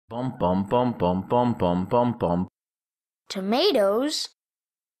Bum bum bum bum bum bum bum bum. Tomatoes?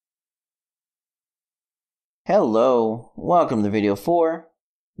 Hello, welcome to video 4.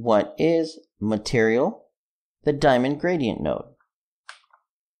 What is material? The diamond gradient node.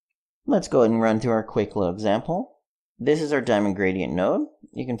 Let's go ahead and run through our quick little example. This is our diamond gradient node.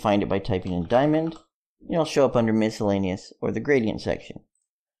 You can find it by typing in diamond. It'll show up under miscellaneous or the gradient section.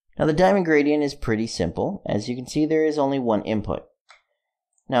 Now the diamond gradient is pretty simple. As you can see, there is only one input.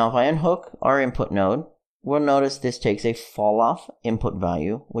 Now if I unhook our input node, we'll notice this takes a fall off input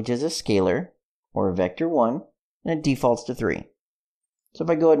value, which is a scalar or a vector 1, and it defaults to 3. So if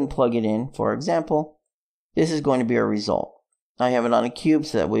I go ahead and plug it in, for example, this is going to be our result. I have it on a cube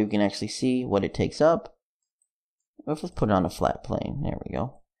so that way we can actually see what it takes up. Let's put it on a flat plane. There we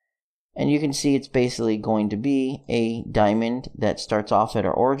go. And you can see it's basically going to be a diamond that starts off at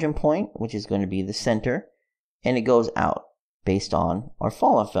our origin point, which is going to be the center, and it goes out based on our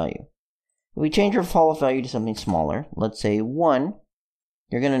fall-off value. If we change our fall-off value to something smaller, let's say 1,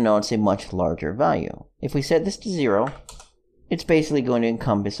 you're going to notice a much larger value. If we set this to 0, it's basically going to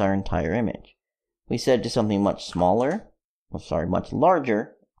encompass our entire image. If we set it to something much smaller, much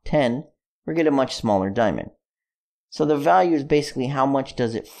larger, 10, we get a much smaller diamond. So the value is basically how much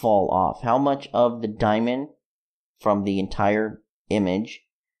does it fall off, how much of the diamond from the entire image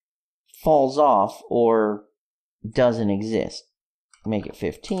falls off or doesn't exist. Make it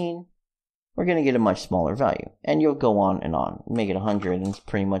 15, we're going to get a much smaller value. And you'll go on and on. Make it 100, and it's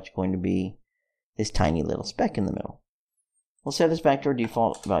pretty much going to be this tiny little speck in the middle. We'll set this back to our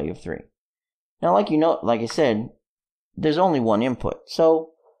default value of 3. Now, like I said, there's only one input,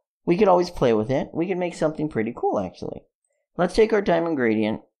 so we could always play with it. We could make something pretty cool, actually. Let's take our diamond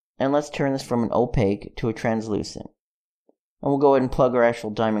gradient, and let's turn this from an opaque to a translucent. And we'll go ahead and plug our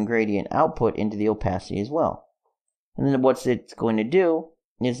actual diamond gradient output into the opacity as well. And then what it's going to do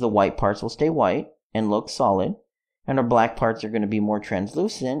is the white parts will stay white and look solid, and our black parts are going to be more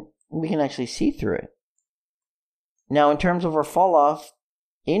translucent, and we can actually see through it. Now, in terms of our fall off,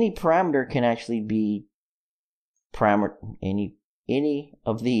 any parameter can actually be any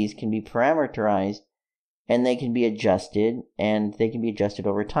of these can be parameterized, and they can be adjusted, and they can be adjusted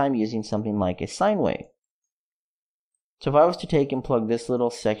over time using something like a sine wave. So if I was to take and plug this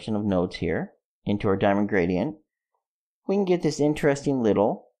little section of nodes here into our diamond gradient, we can get this interesting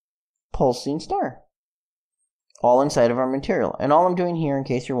little pulsing star, all inside of our material. And all I'm doing here, in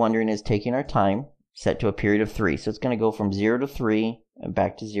case you're wondering, is taking our time set to a period of 3. So it's going to go from 0 to 3 and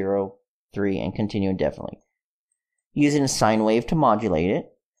back to 0, 3, and continue indefinitely. Using a sine wave to modulate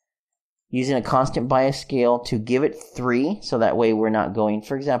it, using a constant bias scale to give it 3, so that way we're not going,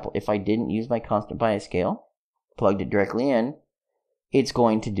 for example, if I didn't use my constant bias scale, plugged it directly in, it's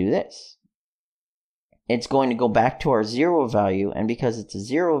going to do this. It's going to go back to our 0 value, and because it's a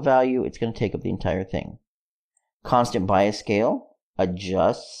 0 value, it's going to take up the entire thing. Constant bias scale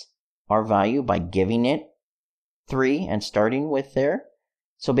adjusts our value by giving it 3 and starting with there.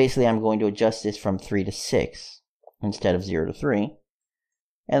 So basically I'm going to adjust this from 3 to 6 instead of 0 to 3.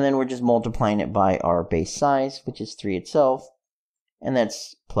 And then we're just multiplying it by our base size, which is 3 itself, and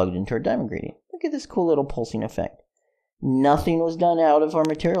that's plugged into our diamond gradient. Look at this cool little pulsing effect. Nothing was done out of our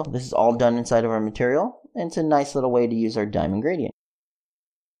material. This is all done inside of our material, and it's a nice little way to use our diamond gradient.